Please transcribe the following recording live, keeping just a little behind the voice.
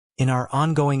In our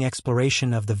ongoing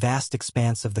exploration of the vast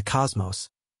expanse of the cosmos,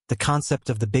 the concept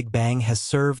of the Big Bang has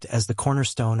served as the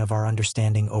cornerstone of our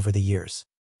understanding over the years.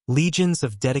 Legions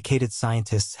of dedicated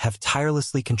scientists have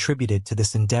tirelessly contributed to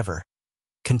this endeavor,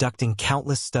 conducting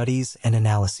countless studies and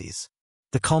analyses.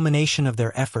 The culmination of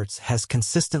their efforts has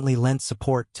consistently lent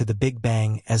support to the Big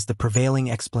Bang as the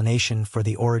prevailing explanation for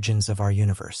the origins of our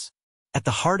universe. At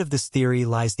the heart of this theory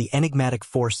lies the enigmatic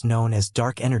force known as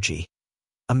dark energy,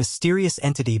 a mysterious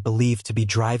entity believed to be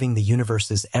driving the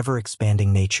universe's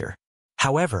ever-expanding nature.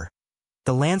 However,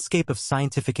 the landscape of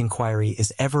scientific inquiry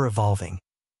is ever-evolving,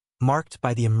 marked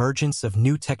by the emergence of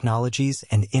new technologies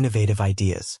and innovative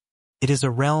ideas. It is a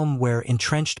realm where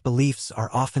entrenched beliefs are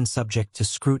often subject to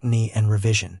scrutiny and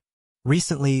revision.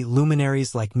 Recently,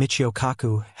 luminaries like Michio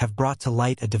Kaku have brought to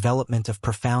light a development of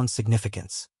profound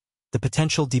significance: the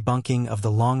potential debunking of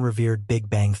the long-revered Big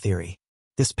Bang theory.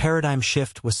 This paradigm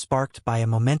shift was sparked by a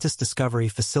momentous discovery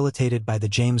facilitated by the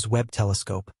James Webb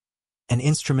Telescope, an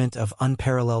instrument of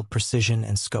unparalleled precision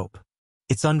and scope.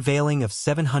 Its unveiling of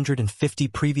 750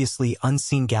 previously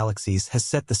unseen galaxies has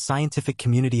set the scientific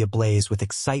community ablaze with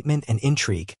excitement and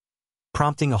intrigue,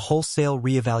 prompting a wholesale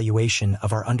reevaluation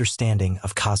of our understanding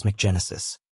of cosmic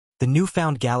genesis. The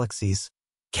newfound galaxies,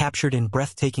 captured in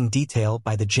breathtaking detail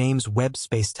by the James Webb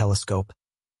Space Telescope,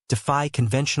 defy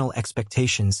conventional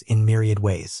expectations in myriad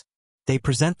ways. They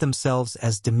present themselves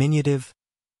as diminutive,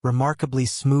 remarkably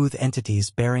smooth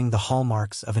entities bearing the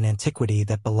hallmarks of an antiquity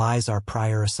that belies our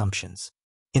prior assumptions.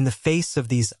 In the face of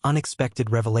these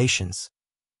unexpected revelations,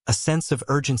 a sense of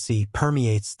urgency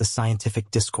permeates the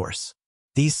scientific discourse.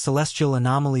 These celestial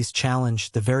anomalies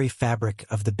challenge the very fabric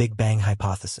of the Big Bang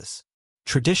hypothesis.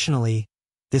 Traditionally,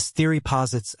 this theory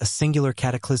posits a singular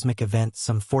cataclysmic event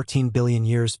some 14 billion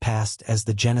years past as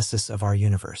the genesis of our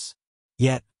universe.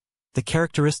 Yet, the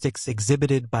characteristics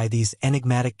exhibited by these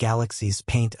enigmatic galaxies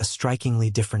paint a strikingly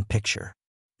different picture.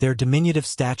 Their diminutive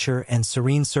stature and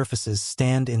serene surfaces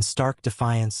stand in stark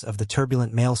defiance of the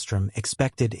turbulent maelstrom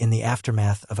expected in the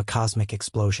aftermath of a cosmic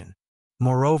explosion.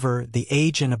 Moreover, the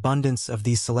age and abundance of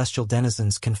these celestial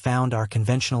denizens confound our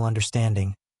conventional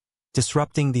understanding,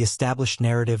 disrupting the established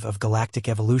narrative of galactic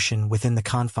evolution within the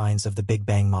confines of the Big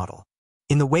Bang model.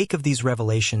 In the wake of these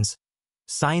revelations,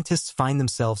 scientists find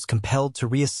themselves compelled to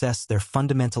reassess their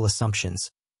fundamental assumptions,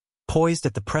 poised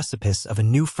at the precipice of a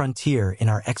new frontier in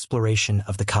our exploration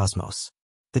of the cosmos.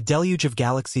 The deluge of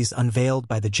galaxies unveiled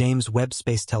by the James Webb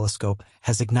Space Telescope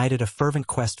has ignited a fervent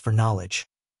quest for knowledge,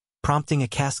 prompting a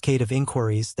cascade of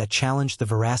inquiries that challenge the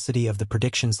veracity of the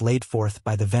predictions laid forth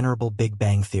by the venerable Big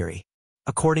Bang theory.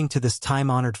 According to this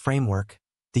time-honored framework,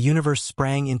 the universe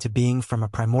sprang into being from a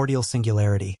primordial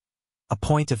singularity, a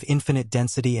point of infinite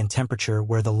density and temperature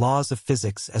where the laws of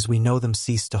physics as we know them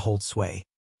cease to hold sway.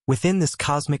 Within this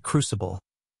cosmic crucible,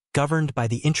 governed by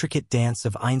the intricate dance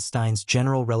of Einstein's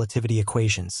general relativity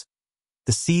equations,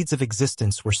 the seeds of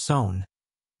existence were sown,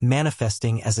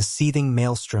 manifesting as a seething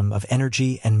maelstrom of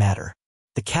energy and matter.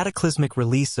 The cataclysmic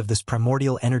release of this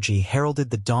primordial energy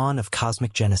heralded the dawn of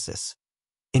cosmic genesis,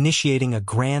 initiating a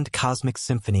grand cosmic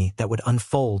symphony that would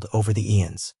unfold over the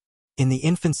eons. In the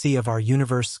infancy of our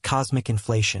universe, cosmic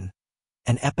inflation,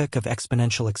 an epoch of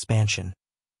exponential expansion,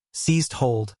 seized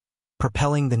hold,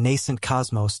 propelling the nascent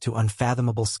cosmos to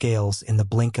unfathomable scales in the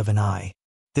blink of an eye.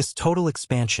 This total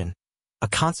expansion, a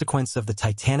consequence of the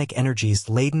titanic energies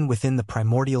laden within the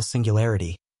primordial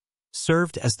singularity,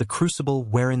 served as the crucible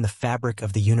wherein the fabric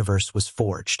of the universe was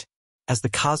forged. As the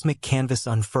cosmic canvas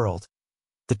unfurled,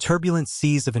 the turbulent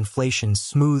seas of inflation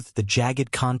smoothed the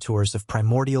jagged contours of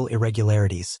primordial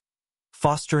irregularities,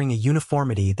 fostering a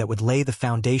uniformity that would lay the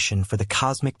foundation for the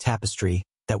cosmic tapestry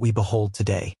that we behold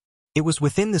today. It was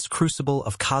within this crucible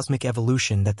of cosmic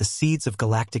evolution that the seeds of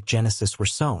galactic genesis were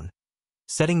sown,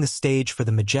 setting the stage for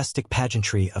the majestic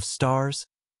pageantry of stars,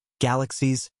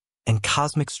 galaxies, and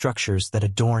cosmic structures that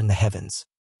adorn the heavens.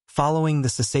 Following the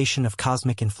cessation of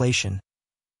cosmic inflation,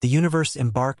 the universe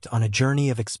embarked on a journey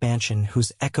of expansion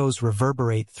whose echoes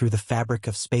reverberate through the fabric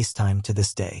of spacetime to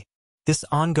this day. This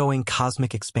ongoing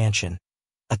cosmic expansion,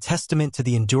 a testament to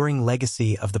the enduring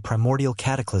legacy of the primordial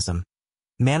cataclysm,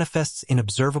 manifests in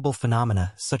observable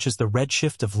phenomena such as the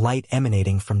redshift of light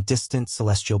emanating from distant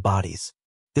celestial bodies.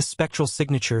 This spectral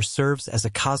signature serves as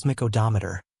a cosmic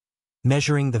odometer,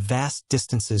 measuring the vast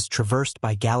distances traversed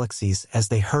by galaxies as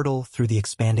they hurtle through the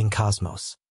expanding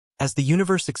cosmos. As the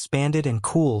universe expanded and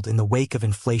cooled in the wake of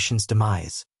inflation's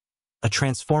demise, a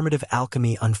transformative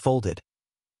alchemy unfolded,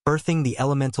 birthing the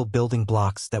elemental building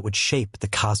blocks that would shape the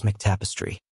cosmic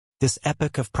tapestry. This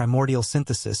epoch of primordial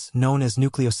synthesis, known as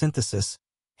nucleosynthesis,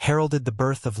 heralded the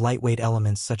birth of lightweight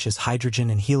elements such as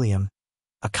hydrogen and helium,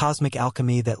 a cosmic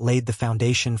alchemy that laid the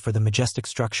foundation for the majestic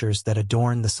structures that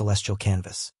adorn the celestial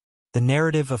canvas. The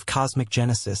narrative of cosmic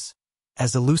genesis,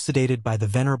 as elucidated by the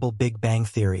venerable Big Bang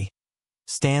theory,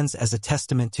 stands as a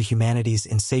testament to humanity's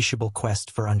insatiable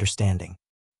quest for understanding.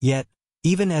 Yet,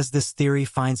 even as this theory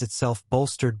finds itself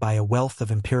bolstered by a wealth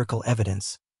of empirical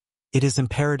evidence, it is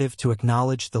imperative to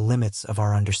acknowledge the limits of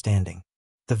our understanding.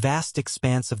 The vast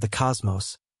expanse of the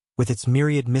cosmos, with its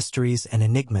myriad mysteries and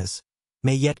enigmas,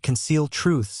 may yet conceal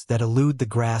truths that elude the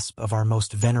grasp of our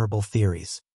most venerable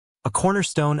theories. A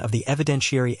cornerstone of the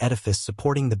evidentiary edifice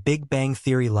supporting the Big Bang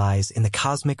theory lies in the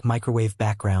cosmic microwave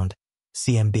background,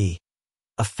 CMB,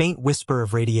 a faint whisper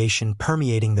of radiation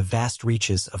permeating the vast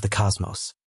reaches of the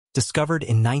cosmos. Discovered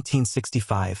in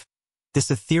 1965, this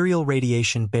ethereal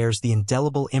radiation bears the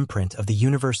indelible imprint of the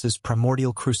universe's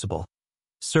primordial crucible,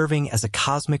 serving as a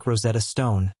cosmic Rosetta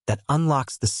Stone that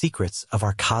unlocks the secrets of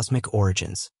our cosmic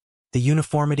origins. The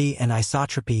uniformity and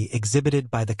isotropy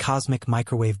exhibited by the cosmic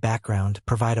microwave background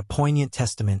provide a poignant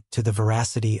testament to the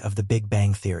veracity of the Big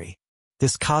Bang theory.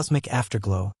 This cosmic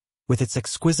afterglow, with its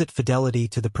exquisite fidelity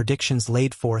to the predictions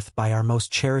laid forth by our most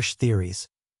cherished theories,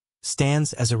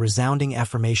 stands as a resounding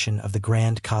affirmation of the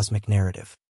grand cosmic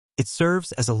narrative. It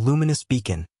serves as a luminous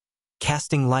beacon,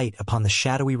 casting light upon the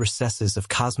shadowy recesses of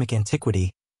cosmic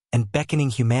antiquity and beckoning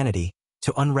humanity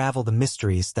to unravel the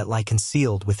mysteries that lie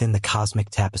concealed within the cosmic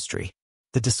tapestry.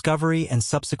 The discovery and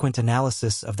subsequent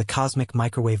analysis of the cosmic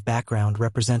microwave background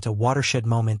represent a watershed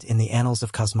moment in the annals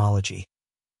of cosmology,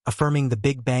 affirming the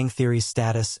Big Bang theory's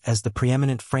status as the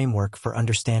preeminent framework for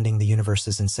understanding the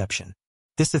universe's inception.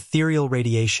 This ethereal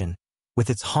radiation, with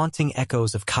its haunting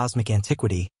echoes of cosmic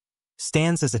antiquity,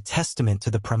 stands as a testament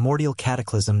to the primordial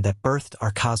cataclysm that birthed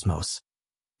our cosmos,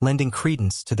 lending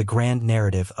credence to the grand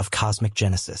narrative of cosmic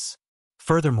genesis.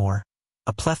 Furthermore,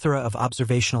 a plethora of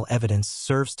observational evidence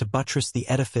serves to buttress the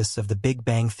edifice of the Big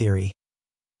Bang theory,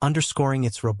 underscoring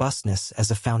its robustness as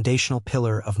a foundational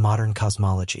pillar of modern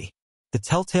cosmology. The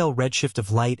telltale redshift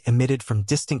of light emitted from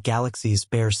distant galaxies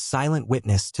bears silent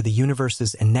witness to the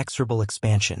universe's inexorable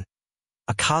expansion,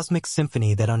 a cosmic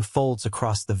symphony that unfolds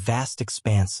across the vast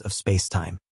expanse of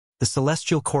space-time. The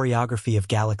celestial choreography of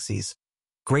galaxies,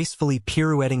 gracefully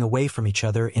pirouetting away from each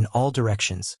other in all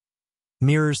directions,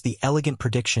 mirrors the elegant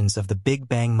predictions of the Big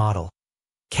Bang model,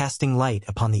 casting light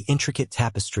upon the intricate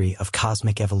tapestry of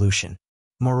cosmic evolution.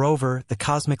 Moreover, the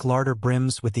cosmic larder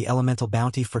brims with the elemental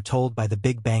bounty foretold by the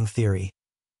Big Bang theory,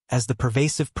 as the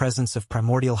pervasive presence of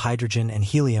primordial hydrogen and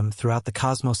helium throughout the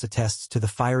cosmos attests to the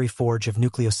fiery forge of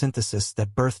nucleosynthesis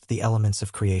that birthed the elements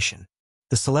of creation.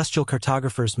 The celestial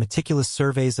cartographer's meticulous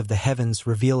surveys of the heavens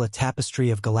reveal a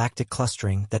tapestry of galactic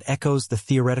clustering that echoes the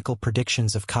theoretical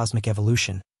predictions of cosmic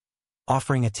evolution,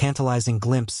 offering a tantalizing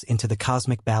glimpse into the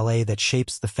cosmic ballet that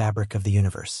shapes the fabric of the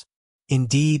universe.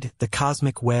 Indeed, the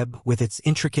cosmic web, with its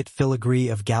intricate filigree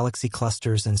of galaxy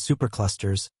clusters and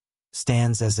superclusters,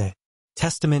 stands as a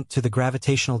testament to the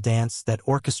gravitational dance that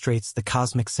orchestrates the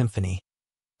cosmic symphony,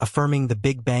 affirming the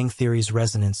Big Bang theory's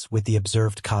resonance with the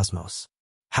observed cosmos.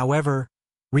 However,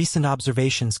 recent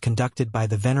observations conducted by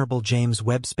the venerable James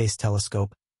Webb Space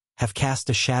Telescope have cast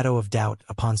a shadow of doubt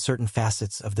upon certain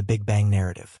facets of the Big Bang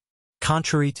narrative.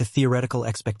 Contrary to theoretical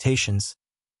expectations,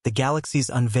 the galaxies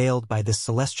unveiled by this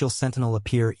celestial sentinel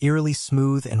appear eerily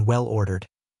smooth and well-ordered,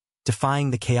 defying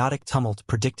the chaotic tumult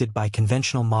predicted by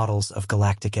conventional models of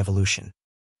galactic evolution.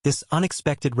 This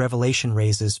unexpected revelation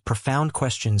raises profound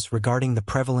questions regarding the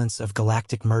prevalence of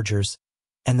galactic mergers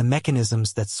and the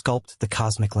mechanisms that sculpt the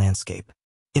cosmic landscape.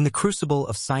 In the crucible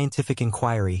of scientific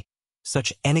inquiry,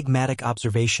 such enigmatic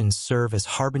observations serve as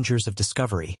harbingers of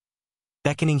discovery,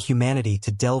 beckoning humanity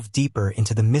to delve deeper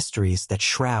into the mysteries that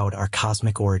shroud our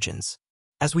cosmic origins.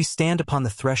 As we stand upon the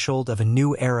threshold of a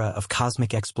new era of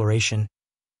cosmic exploration,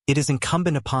 it is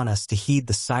incumbent upon us to heed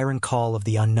the siren call of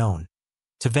the unknown,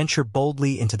 to venture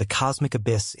boldly into the cosmic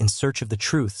abyss in search of the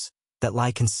truths that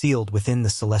lie concealed within the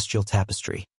celestial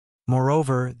tapestry.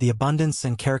 Moreover, the abundance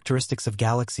and characteristics of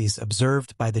galaxies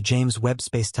observed by the James Webb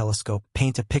Space Telescope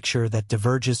paint a picture that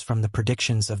diverges from the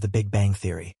predictions of the Big Bang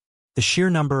theory. The sheer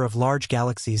number of large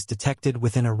galaxies detected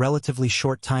within a relatively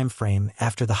short time frame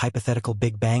after the hypothetical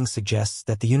Big Bang suggests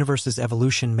that the universe's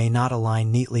evolution may not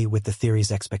align neatly with the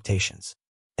theory's expectations.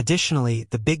 Additionally,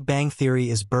 the Big Bang theory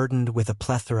is burdened with a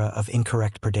plethora of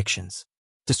incorrect predictions.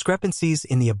 Discrepancies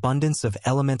in the abundance of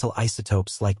elemental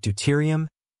isotopes like deuterium,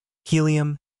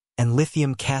 helium, and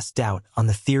lithium cast doubt on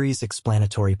the theory's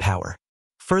explanatory power.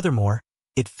 Furthermore,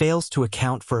 it fails to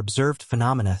account for observed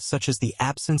phenomena such as the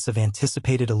absence of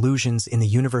anticipated illusions in the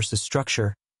universe's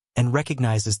structure and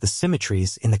recognizes the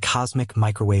symmetries in the cosmic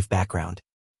microwave background.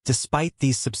 Despite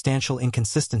these substantial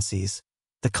inconsistencies,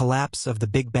 the collapse of the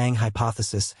Big Bang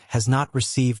hypothesis has not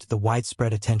received the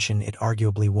widespread attention it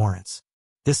arguably warrants.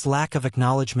 This lack of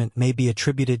acknowledgement may be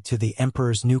attributed to the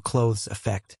emperor's new clothes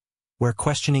effect, where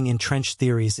questioning entrenched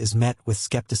theories is met with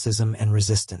skepticism and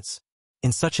resistance.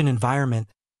 In such an environment,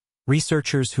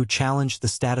 researchers who challenge the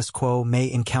status quo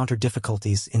may encounter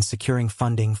difficulties in securing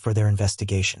funding for their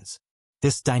investigations.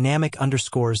 This dynamic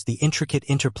underscores the intricate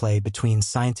interplay between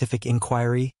scientific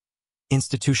inquiry,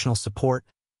 institutional support,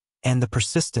 and the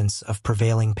persistence of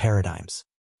prevailing paradigms.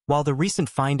 While the recent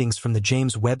findings from the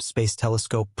James Webb Space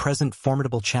Telescope present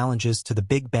formidable challenges to the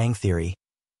Big Bang theory,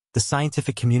 the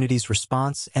scientific community's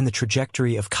response and the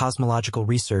trajectory of cosmological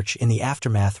research in the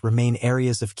aftermath remain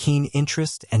areas of keen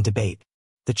interest and debate.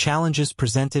 The challenges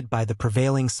presented by the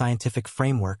prevailing scientific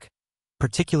framework,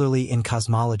 particularly in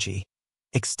cosmology,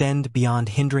 extend beyond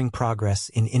hindering progress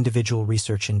in individual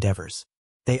research endeavors.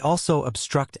 They also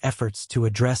obstruct efforts to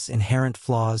address inherent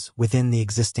flaws within the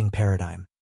existing paradigm.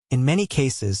 In many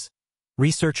cases,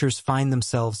 researchers find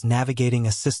themselves navigating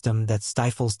a system that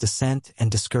stifles dissent and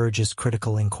discourages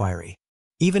critical inquiry.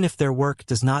 Even if their work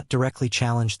does not directly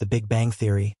challenge the Big Bang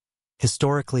theory,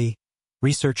 historically,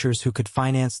 researchers who could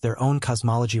finance their own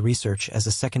cosmology research as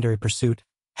a secondary pursuit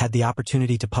had the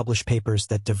opportunity to publish papers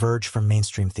that diverge from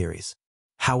mainstream theories.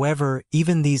 However,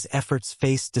 even these efforts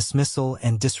face dismissal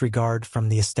and disregard from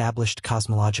the established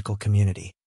cosmological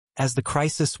community. As the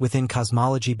crisis within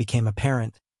cosmology became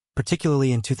apparent,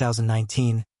 particularly in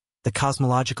 2019, the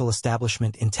cosmological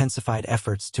establishment intensified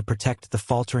efforts to protect the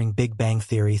faltering Big Bang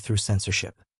theory through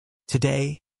censorship.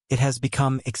 Today, it has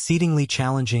become exceedingly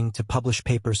challenging to publish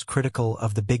papers critical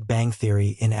of the Big Bang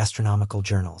theory in astronomical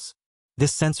journals.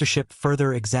 This censorship further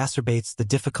exacerbates the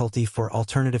difficulty for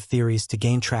alternative theories to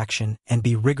gain traction and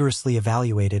be rigorously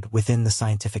evaluated within the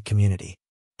scientific community.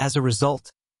 As a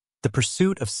result, the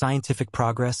pursuit of scientific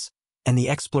progress and the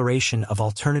exploration of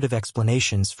alternative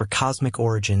explanations for cosmic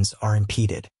origins are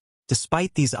impeded.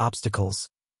 Despite these obstacles,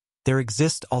 there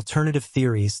exist alternative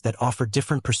theories that offer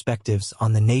different perspectives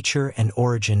on the nature and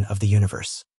origin of the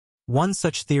universe. One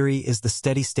such theory is the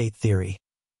steady-state theory,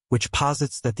 which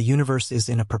posits that the universe is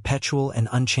in a perpetual and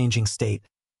unchanging state,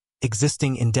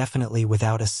 existing indefinitely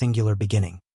without a singular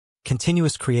beginning.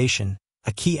 Continuous creation,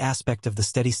 a key aspect of the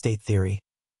steady-state theory,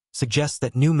 suggests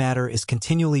that new matter is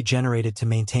continually generated to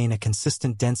maintain a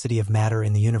consistent density of matter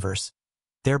in the universe,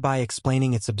 thereby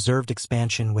explaining its observed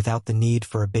expansion without the need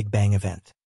for a Big Bang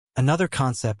event. Another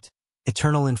concept,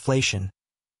 eternal inflation,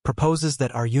 proposes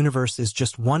that our universe is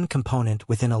just one component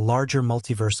within a larger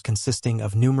multiverse consisting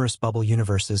of numerous bubble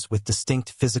universes with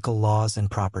distinct physical laws and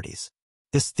properties.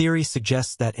 This theory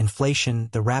suggests that inflation,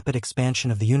 the rapid expansion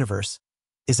of the universe,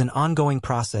 is an ongoing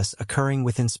process occurring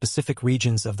within specific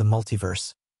regions of the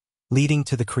multiverse, leading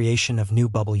to the creation of new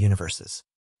bubble universes.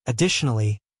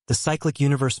 Additionally, the cyclic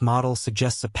universe model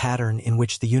suggests a pattern in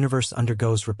which the universe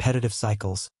undergoes repetitive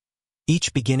cycles,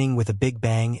 each beginning with a Big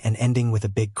Bang and ending with a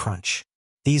big crunch.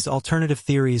 These alternative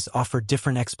theories offer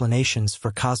different explanations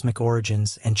for cosmic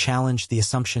origins and challenge the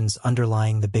assumptions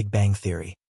underlying the Big Bang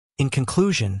theory. In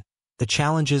conclusion, the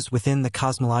challenges within the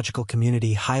cosmological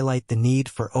community highlight the need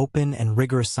for open and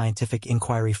rigorous scientific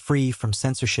inquiry free from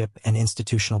censorship and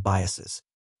institutional biases.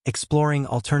 Exploring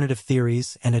alternative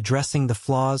theories and addressing the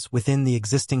flaws within the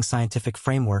existing scientific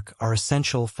framework are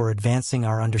essential for advancing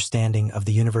our understanding of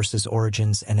the universe's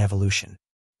origins and evolution.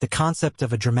 The concept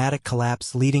of a dramatic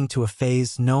collapse leading to a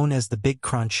phase known as the Big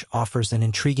Crunch offers an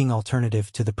intriguing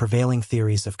alternative to the prevailing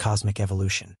theories of cosmic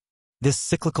evolution. This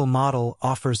cyclical model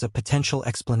offers a potential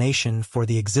explanation for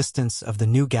the existence of the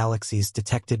new galaxies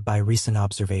detected by recent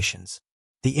observations.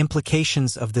 The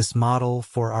implications of this model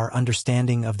for our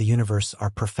understanding of the universe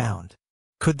are profound.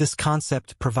 Could this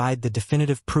concept provide the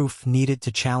definitive proof needed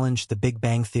to challenge the Big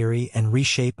Bang theory and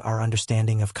reshape our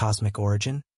understanding of cosmic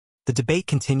origin? The debate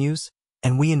continues,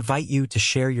 and we invite you to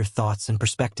share your thoughts and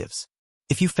perspectives.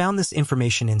 If you found this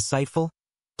information insightful,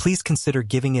 please consider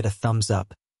giving it a thumbs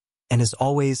up. And as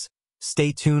always,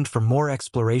 stay tuned for more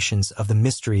explorations of the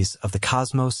mysteries of the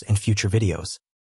cosmos and future videos.